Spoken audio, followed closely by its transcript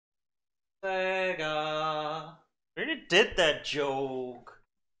Sega. We already did that joke.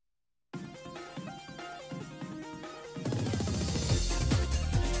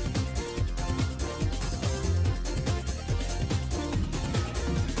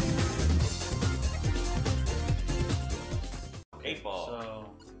 Okay, 8-ball. so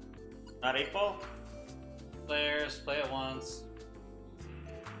Not 8-ball? players play it once.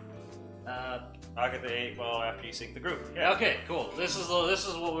 I'll get the 8-ball after you sync the group. Yeah. Okay, cool. This is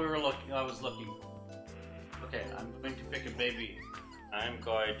what we were looking. I was looking. Okay, I'm going to pick a baby. I'm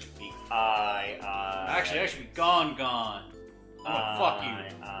going to be Actually, gone. Fuck you.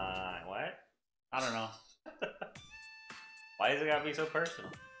 What? I don't know. Why does it gotta be so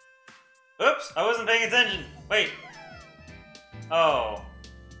personal? Oops, I wasn't paying attention. Wait. Oh,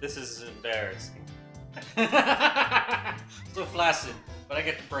 this is embarrassing. So flaccid, but I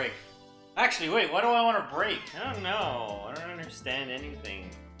get to break. Actually, wait, why do I want to break? I don't know. I don't understand anything.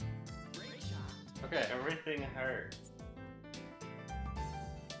 Okay. Everything hurts.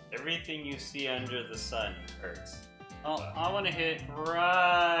 Everything you see under the sun hurts. Oh, I want to hit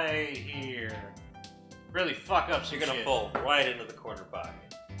right here. Really fuck up some You're gonna shit. fall right into the corner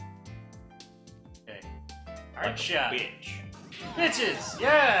pocket. Okay. Like Hard a shot. bitch. Bitches!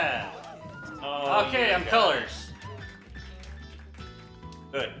 Yeah! Oh, Okay, you I'm got colors.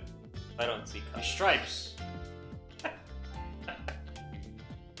 it. Good. I don't see The colors. stripes.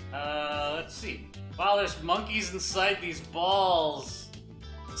 Let's see. Wow, there's monkeys inside these balls.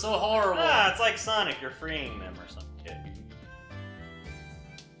 It's so horrible. Ah, it's like Sonic. You're freeing them or some shit.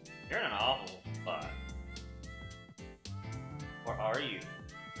 You're in an awful spot. Or are you?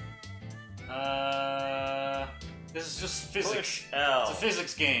 This is just physics. Push L. It's a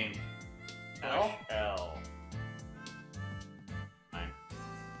physics game. Push L. Fine.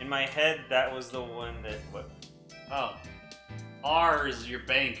 In my head, that was the one that. What? Oh. R is your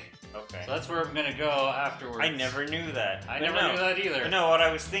bank. Okay. So that's where I'm gonna go afterwards. I never knew that. I But never knew that either. But no, what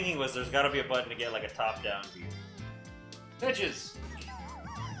I was thinking was there's got to be a button to get like a top-down view. Bitches.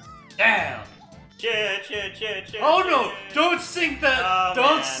 Damn. Chit. Oh no! Don't sink that! Oh,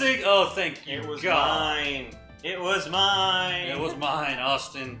 Don't man. sink! Oh, thank you. It was God. mine. It was mine. It was mine,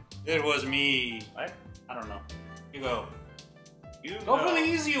 Austin. It was me. What? I don't know. You go. You Go for the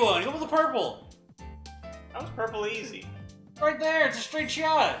easy one. Go for the purple. That was purple easy. Right there. It's a straight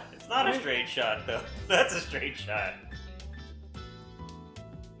shot. It's not a straight shot though. That's a straight shot.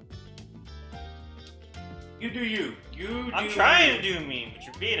 You do you. I'm trying to do me, but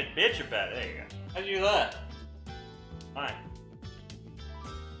you're being a bitch about it. There you go. How'd you do that? Fine.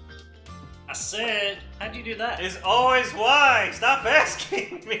 I said, how'd you do that? Is always why. Stop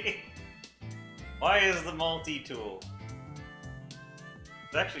asking me. Why is the multi-tool?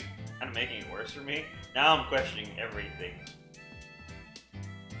 It's actually kind of making it worse for me. Now I'm questioning everything.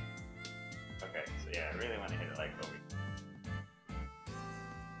 Okay, so yeah, I really want to hit it like over.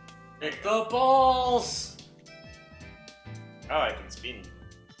 Hit the balls! Oh, I can spin.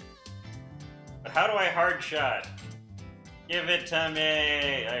 But how do I hard shot? Give it to me.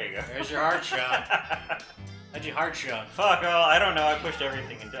 There you go. There's your hard shot. How'd you hard shot? Fuck all. I don't know. I pushed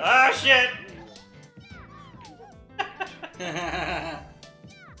everything into. Ah, shit!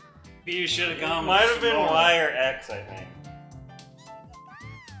 You should have gone. Might have been normal. Y or X, I think.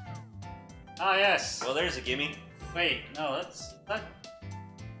 Ah, yes. Well, there's a gimme. Wait, no, that's that.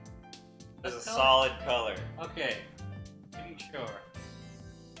 There's a color? solid color. Okay. Pretty sure.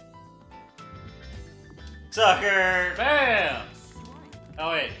 Sucker! Bam!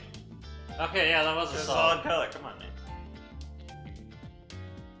 Oh wait. Okay, yeah, that was a There's a solid. solid color. Come on, man.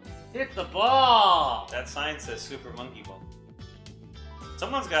 Hit the ball! That sign says Super Monkey Ball.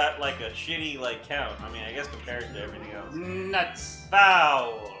 Someone's got like a shitty like count. I mean, I guess compared to everything else. Nuts.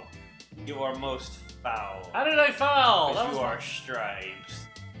 Foul! You are most foul. How did I foul? That Because was you are stripes.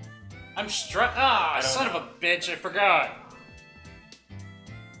 I'm Ah, I don't son know. of a bitch, I forgot.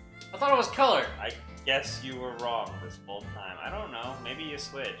 I thought it was color. I guess you were wrong this whole time. I don't know. Maybe you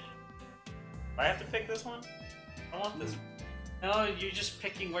switch. Do I have to pick this one? I want this. No, you're just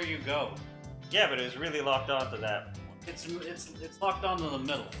picking where you go. Yeah, but it was really locked onto that. It's locked onto the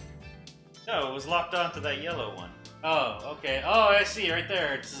middle. No, it was locked onto that yellow one. Oh, okay. Oh, I see, right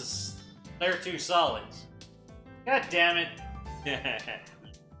there. It's just, they're two solids. God damn it.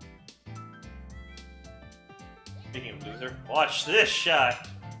 Speaking of loser, watch this shot.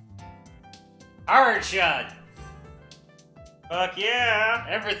 Hard shot. Fuck yeah!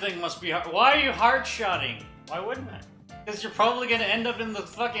 Everything must be hard. Why are you hard shotting? Why wouldn't I? Because you're probably gonna end up in the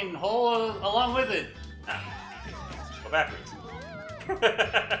fucking hole along with it. Go backwards.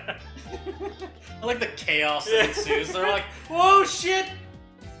 I like the chaos that ensues. They're like, whoa, shit!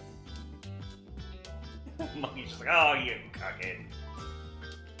 Monkey's just like, oh, you cockhead.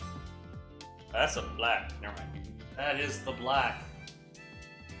 That's a black. Never mind. That is the black.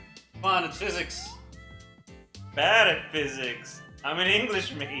 Come on, it's physics. Bad at physics. I'm an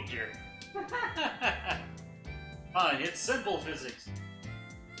English major. Fine, it's simple physics.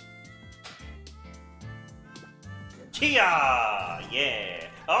 Kia! Yeah.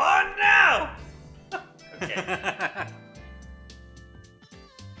 Oh no! Okay.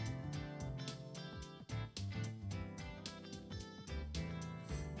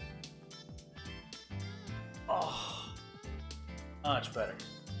 Oh, much better.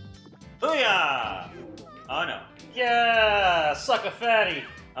 Booyah! Oh no. Yeah, suck a fatty.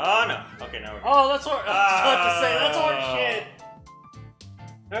 Oh no. Okay, now we're. Oh, that's what I was about to say. That's horse shit.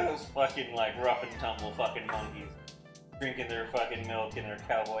 Those fucking like rough and tumble fucking monkeys drinking their fucking milk in their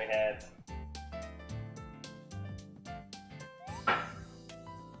cowboy hats.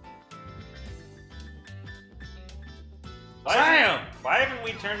 Why haven't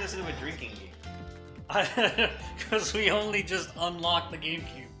we turned this into a drinking game? Because we only just unlocked the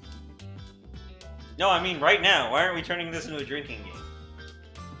GameCube. No, I mean right now. Why aren't we turning this into a drinking game?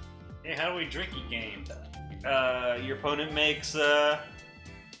 Hey, how do we drink a game? Your opponent makes a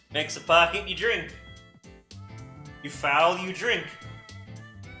pocket, you drink. You foul, you drink.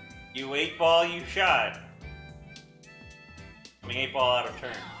 You 8-ball, you shot. I mean 8-ball out of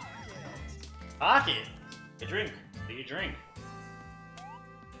turn. Pocket. You drink. Do you drink?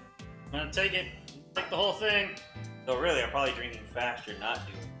 I'm gonna take it. Take the whole thing. So really, I'm probably drinking faster, not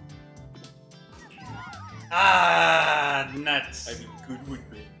doing. Ah, nuts. I'm a good one,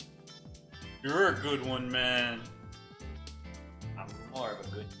 man. You're a good one, man. I'm more of a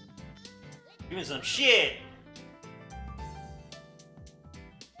good. Give me some shit.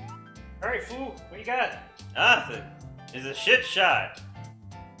 All right, fool. What you got? Nothing. It's a shit shot.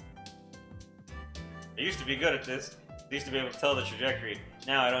 I used to be good at this. I used to be able to tell the trajectory.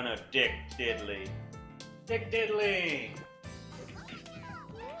 Now I don't know dick diddly. Dick Diddley.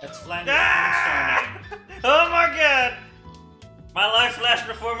 That's Flanders. Ah! Oh my god! My life flashed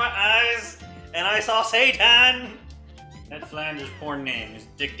before my eyes, and I saw Satan! That Flanders porn name is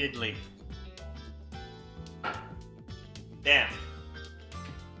Dick Diddley. Damn.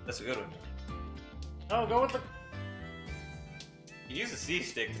 That's a good one. Oh, go with the... You use the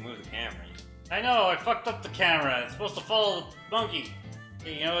C-stick to move the camera. I know, I fucked up the camera. It's supposed to follow the monkey.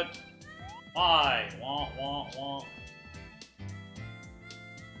 Okay, you know what? Why? Wah, wah, wah.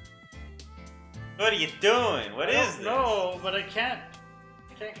 What are you doing? What is this? No, but I can't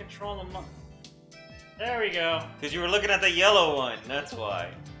control the monkey. There we go. Because you were looking at the yellow one, that's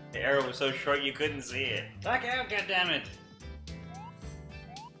why. The arrow was so short you couldn't see it. Back out, goddammit.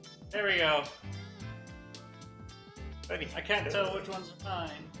 There we go. I can't tell which ones are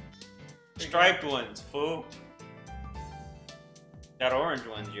mine. Striped ones, fool. That orange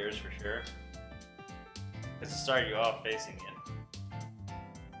one's yours for sure. Because it started you off facing it.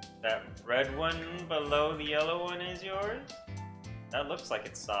 That red one below the yellow one is yours? That looks like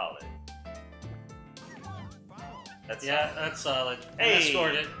it's solid. That's yeah, that's solid. Hey, I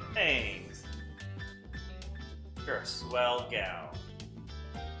scored it. Thanks. You're a swell gal.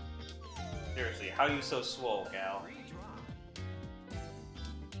 Seriously, how you so swole, gal?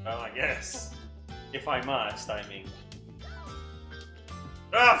 Well, I guess. If I must, I mean.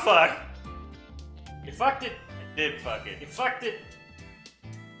 Oh, fuck! You fucked it. I did fuck it. You fucked it.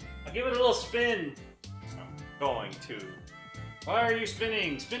 I'll give it a little spin. I'm going to. Why are you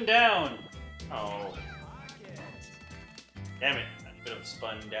spinning? Spin down. Oh. Damn it. I should have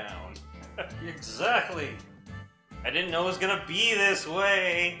spun down. Exactly. I didn't know it was gonna be this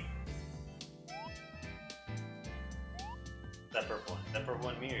way. That purple one. That purple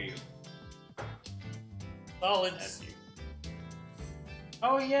one, me or you? Solids. That's you.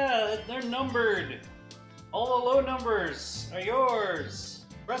 Oh yeah, they're numbered. All the low numbers are yours.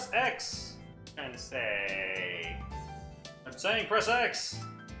 Press X. Trying to say. I'm saying press X.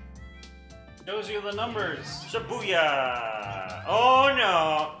 Shows you the numbers. Shibuya! Oh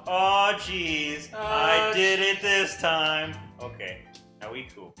no! Oh jeez! I did it this time! Okay, now we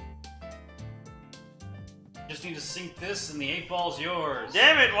cool. Just need to sink this and the 8-ball's yours.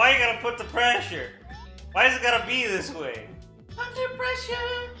 Damn it! Why you gotta put the pressure? Why is it gotta be this way? Under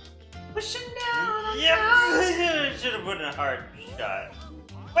pressure, pushing down. Yep! Should have put in a hard shot.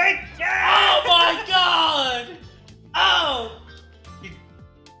 Wait! Yeah! Oh my god! Oh!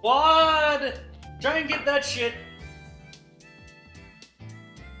 What? Try and get that shit.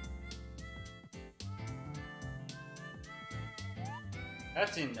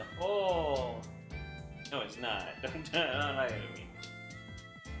 That's in the hole. No, it's not. Don't I mean.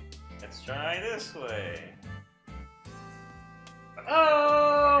 Let's try this way.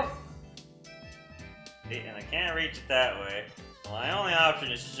 Oh! See, and I can't reach it that way. So my only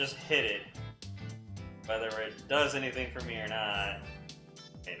option is to just hit it. Whether it does anything for me or not.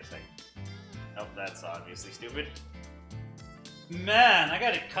 Wait a second. Nope, that's obviously stupid. Man, I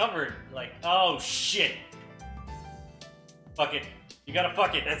got it covered. Like, oh shit. Fuck it. You gotta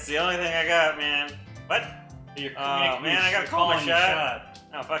fuck it. That's the only thing I got, man. What? You're, Oh man, I gotta call my calling shot.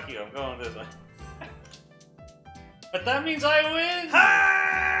 No, fuck you. I'm going this way. But that means I win.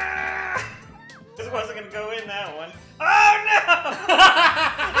 Ha! This wasn't gonna go in that one. Oh no!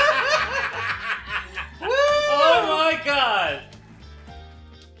 Oh my god.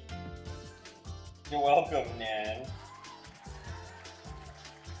 You're welcome, Nan.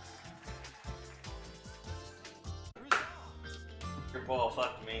 Your ball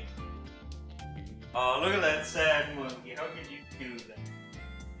fucked me. Oh, look at that sad monkey. How could you do that?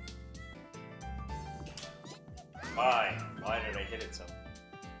 Why? Why did I hit it so?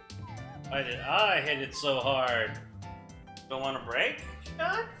 Why did I hit it so hard? Don't want to break?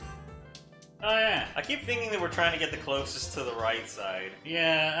 Shot? Oh yeah. I keep thinking that we're trying to get the closest to the right side.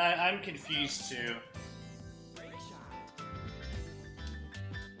 Yeah, I'm confused too.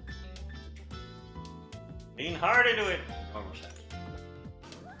 Lean hard into it. Normal shot.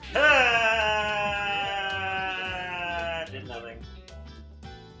 Ah! Did nothing.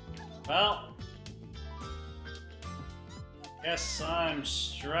 Well, guess I'm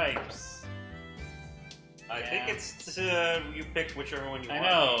Stripes. I Yeah. think it's you pick whichever one you I want.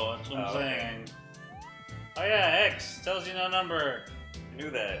 know, that's what I'm okay. saying. Oh yeah, X tells you no number. I knew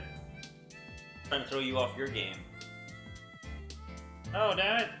that. Trying to throw you off your game. Oh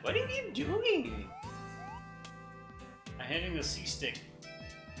damn it! What are you doing? I'm hitting the C stick.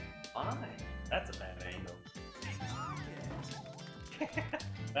 Why? That's a bad angle.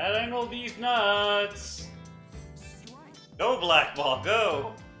 That angle these nuts. Go, black ball,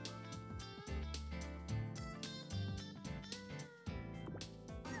 go!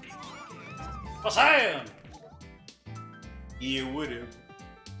 Bam! You would've.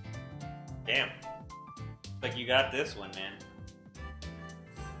 Damn. Like you got this one, man.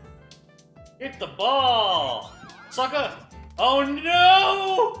 Hit the ball, sucker! Oh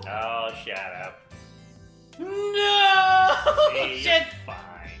no! Oh, shut up. No! Hey, Shit! you're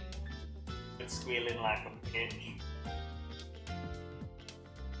fine. It's squealing like a bitch.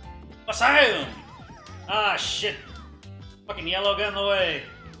 Bam! Ah shit! Fucking yellow got in the way.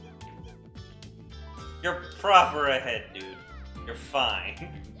 You're proper ahead, dude. You're fine.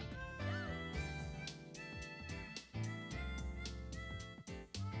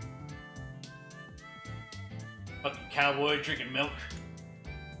 Fucking cowboy drinking milk.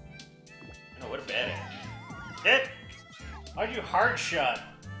 Oh, what a badass. Hit! Why'd you hard shot?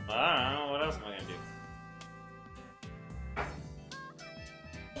 I don't know. What else am I gonna do?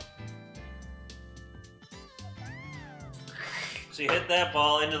 So you hit that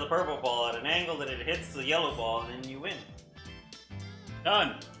ball into the purple ball at an angle that it hits the yellow ball, and then you win.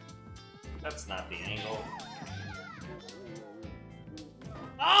 Done. That's not the angle.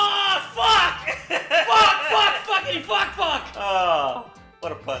 Ah, fuck! Fuck! Oh,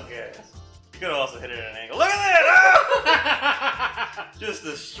 what a punk ass. You could also hit it at an angle. Look at that! Oh! Just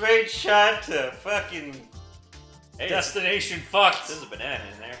a straight shot to fucking... Hey, Destination fucked. there's a banana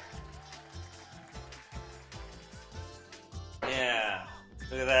in there. Yeah.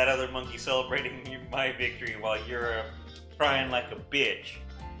 Look at that other monkey celebrating my victory while you're crying like a bitch.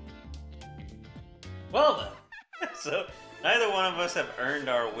 Well then. So, neither one of us have earned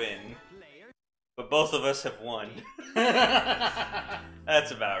our win, but both of us have won.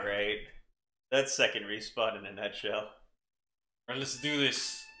 That's about right. That's second respawn in a nutshell. Alright, let's do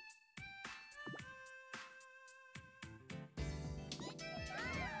this.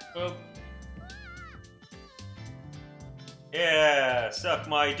 Oh. Yeah, suck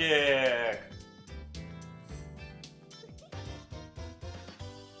my dick.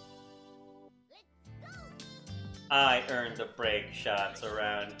 I earned the break shots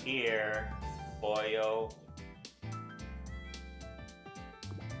around here, boyo.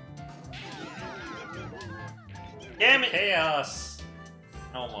 Damn it! Chaos.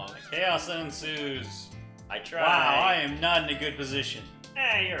 Almost. Chaos ensues. I tried. Wow, I am not in a good position.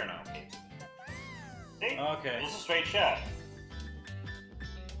 Eh, you're an okay. See? Okay. It's a straight shot.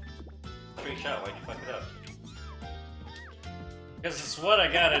 Straight shot, why'd you fuck it up? Because it's what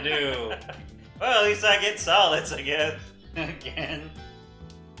I gotta do. Well, at least I get solids, I guess. Again.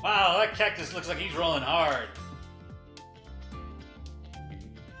 Wow, that cactus looks like he's rolling hard.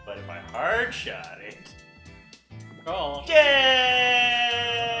 But if I hard shot it... Call. Yeah!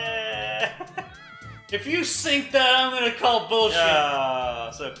 If you sink that, I'm gonna call bullshit.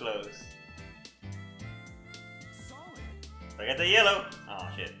 Oh, so close. I got the yellow. Oh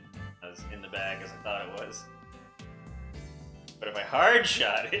shit. I was in the bag as I thought it was. But if I hard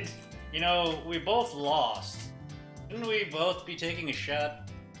shot it. You know, we both lost. Shouldn't we both be taking a shot?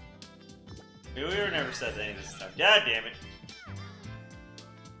 We were never said any of this stuff. God damn it.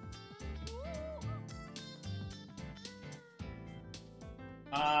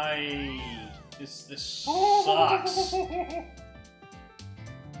 This sucks.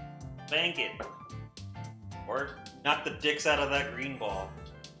 Bank it. Or knock the dicks out of that green ball.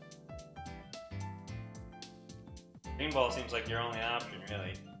 Green ball seems like your only option,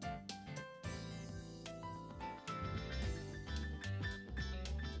 really.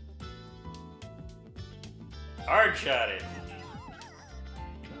 Hard shot it.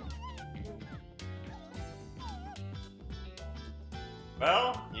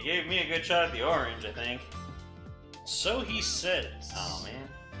 Well, you gave me a good shot at the orange, I think. So he says. Oh man.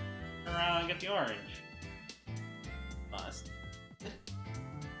 Turn around and get the orange. Must.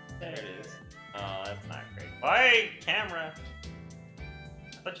 There it is. Oh, that's not great. Why camera?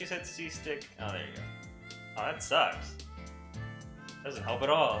 I thought you said C-stick. Oh, there you go. Oh, that sucks. Doesn't help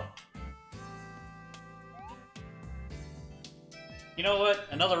at all. You know what?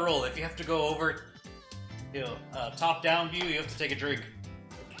 Another rule. If you have to go over, you know, top-down view, you have to take a drink.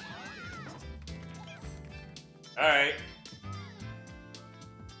 Alright.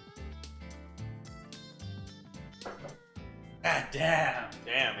 Ah, damn.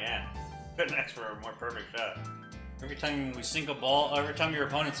 Damn, yeah. Couldn't ask for a more perfect shot. Every time we sink a ball, every time your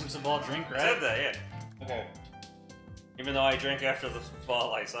opponent sinks a ball, drink, I right? said that, yeah. Okay. Even though I drank after the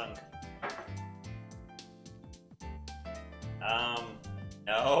ball I sunk.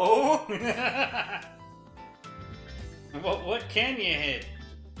 No. What can you hit?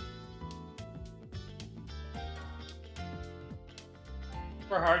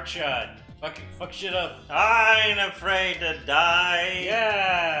 For hard shot. Fuck shit up. I ain't afraid to die.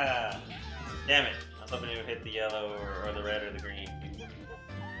 Yeah. Damn it. I was hoping it would hit the yellow or the red or the green.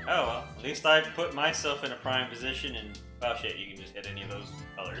 Oh well. At least I put myself in a prime position and... Oh shit, you can just hit any of those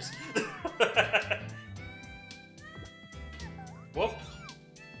colors. Whoop.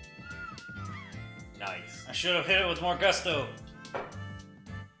 Nice. I should have hit it with more gusto.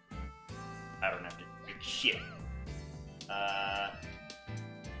 I don't have to do shit.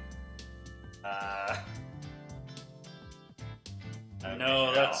 Okay,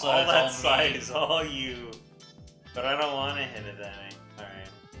 No, that's all that all side me. is all you. But I don't want to hit it at me. Alright.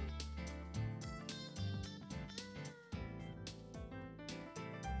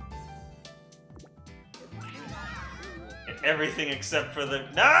 Everything except for the...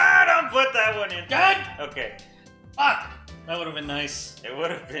 No, don't put that one in. God! Okay. Fuck! That would have been nice. It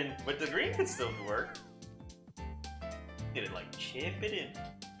would have been... But the green could still work. Get it, like, chip it in.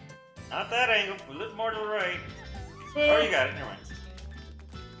 Not that angle. A little more to the right. Oh, you got it. Never mind.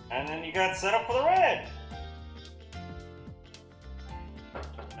 And then you got set up for the red.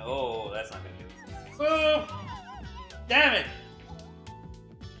 Oh, that's not gonna do it. Boom! Damn it!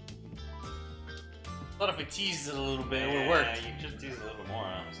 Thought if I teased it a little bit, it would have worked. You should tease a little bit more,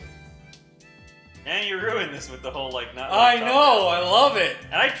 honestly. And you ruined this with the whole, like, not... I know! I love it!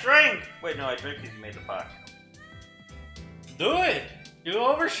 And I drank! Wait, no, I drank because you made the pot. Do it! Do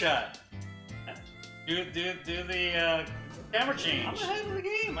overshot. Do the camera change. I'm ahead of the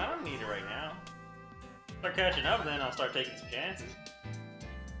game. I don't need it right now. Start catching up, then I'll start taking some chances.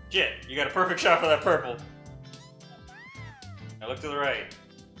 Shit, you got a perfect shot for that purple. Now look to the right.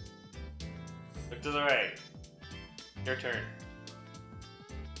 Look to the right. Your turn.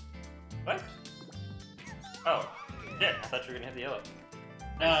 What? Oh, shit, I thought you were gonna hit the yellow.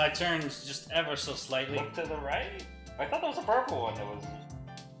 No, it turns just ever so slightly. Look to the right? I thought that was a purple one that was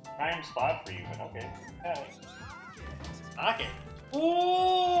prime spot for you, but okay. Okay. Ooh,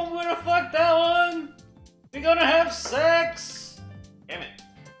 I'm gonna fuck that one! We're gonna have sex! Damn it.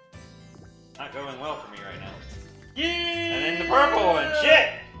 Not going well for me right now. Yeah! And then the purple one, shit!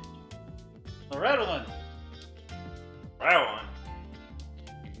 The red one. Right one.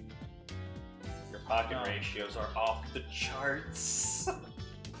 Your pocket ratios are off the charts.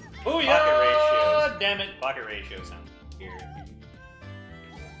 Oh Pocket yeah! ratios. Damn it! Pocket ratios sound weird.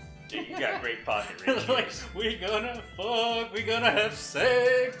 Dude, you got great pocket ratios. Like, we gonna fuck, we gonna have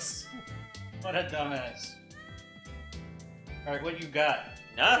sex! What a dumbass. Alright, what you got?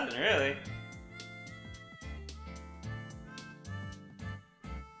 Nothing really.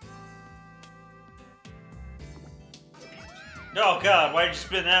 Oh god, why'd you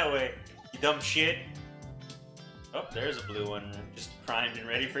spin that way? You dumb shit. Oh, there's a blue one just primed and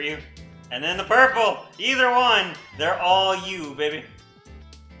ready for you. And then the purple! Either one! They're all you, baby.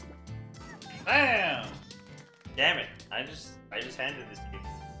 Bam! Damn it. I just handed this to you.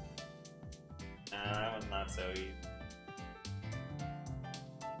 Nah, that was not so easy.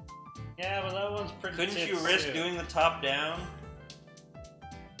 Yeah, but that one's pretty Couldn't you tits, risk too. doing the top down?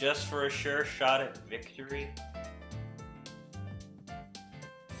 Just for a sure shot at victory?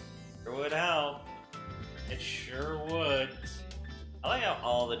 It would help. It sure would. I like how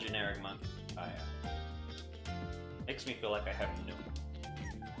all the generic monkeys are out. Makes me feel like I have no.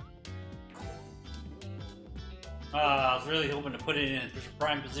 I was really hoping to put it in a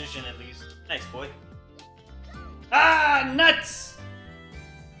prime position at least. Nice boy. Ah, nuts!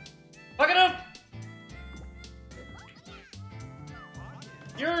 Fuck it up!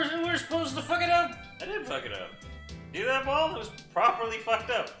 We're supposed to fuck it up? I did fuck it up. See that ball? It was properly fucked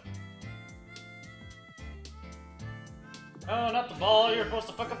up. Oh, not the ball. You're supposed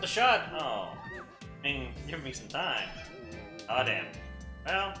to fuck up the shot. Oh. I mean, give me some time. Oh, damn.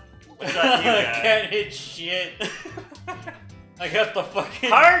 Well, what shot you got? Can't hit shit. I got the fucking...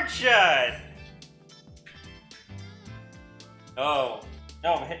 Hard shot! Oh.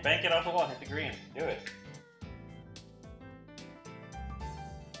 No, bank it off the wall. Hit the green. Do it.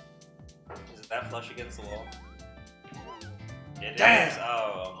 Is it that flush against the wall? It Damn. is.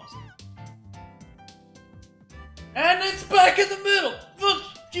 Oh, almost. And it's back in the middle.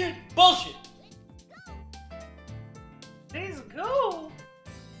 Bullshit. Bullshit. Let's go.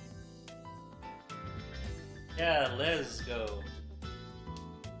 Yeah, let's go.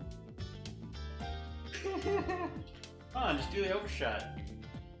 Come on, just do the overshot.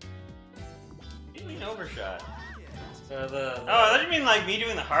 What do you mean overshot? So Oh, I thought you mean like me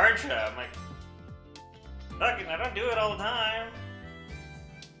doing the hard shot. I'm like, fucking, I don't do it all the time.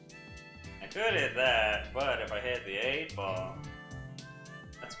 I could hit that, but if I hit the 8 ball,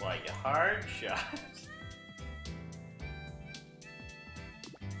 that's why you hard shot.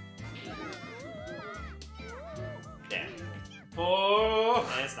 Damn. Oh.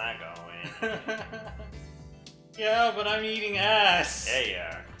 It's not going. Yeah, but I'm eating ass. Yeah, you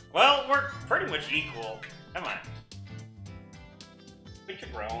are. Well, we're pretty much equal. Come on. Quit your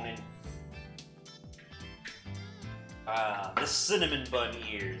groaning. Ah, the cinnamon bun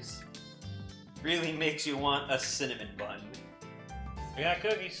ears. Really makes you want a cinnamon bun. We got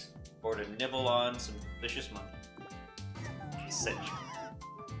cookies. Or to nibble on some vicious monkey. Essential.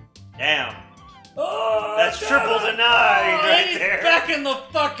 Damn. Oh, That's triple denied right he's there. back in the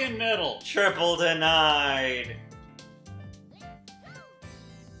fucking middle. Triple denied.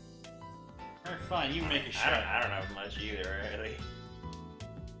 Alright, fine, you make a I shot. don't have much either, really.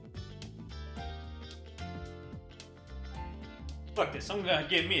 Fuck this, I'm gonna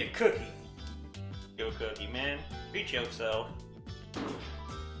get me a cookie. Go cookie, man. Treat yourself.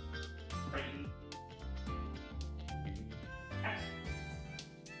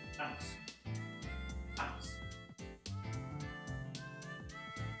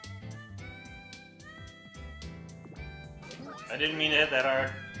 I didn't mean to hit that hard.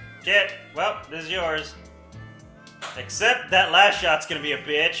 Shit. Well, this is yours. Except that last shot's gonna be a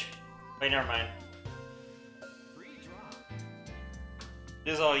bitch. Wait, never mind.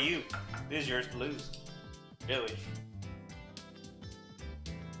 This is all you. This is yours to lose. Really.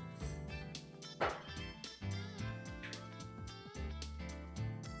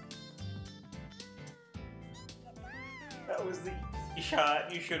 That was the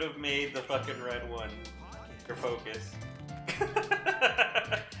shot. You should have made the fucking red one your focus.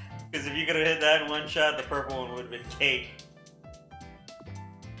 Because if you could have hit that in one shot, the purple one would have been cake.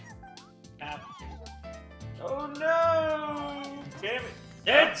 Oh no! Damn it.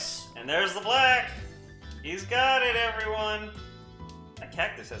 Yes! And there's the black. He's got it, everyone. That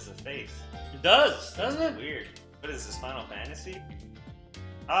cactus has a face. It does, doesn't it? Weird. What is this, Final Fantasy?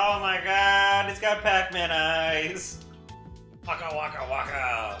 Oh my god, it's got Pac-Man eyes. Waka waka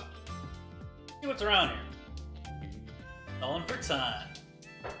waka. See what's around here. Calling for time.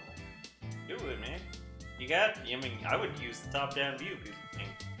 Do it, man. You got, I mean, I would use the top-down view.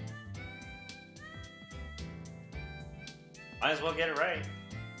 Might as well get it right.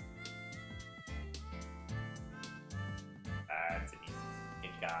 That's it. You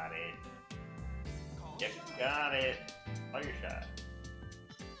got it. You got it. Call your shot.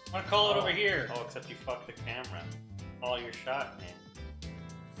 I'm gonna call it over here. Oh, except you fucked the camera. Call your shot, man.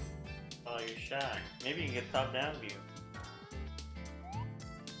 Call your shot. Maybe you can get top-down view.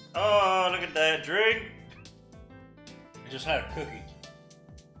 Oh, look at that drink. I just had a cookie.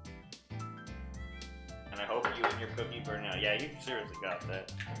 And I hope you and your cookie burn out. Yeah, you seriously got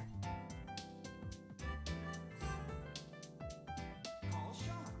that.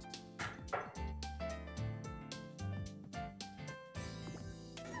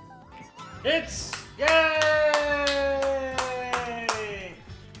 It's yay!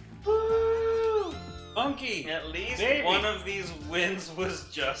 Woo! Monkey. At least baby. one of these wins was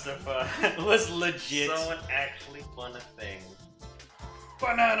justified. Was legit. Someone actually won a thing.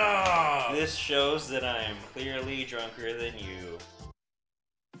 Banana. This shows that I am clearly drunker than you.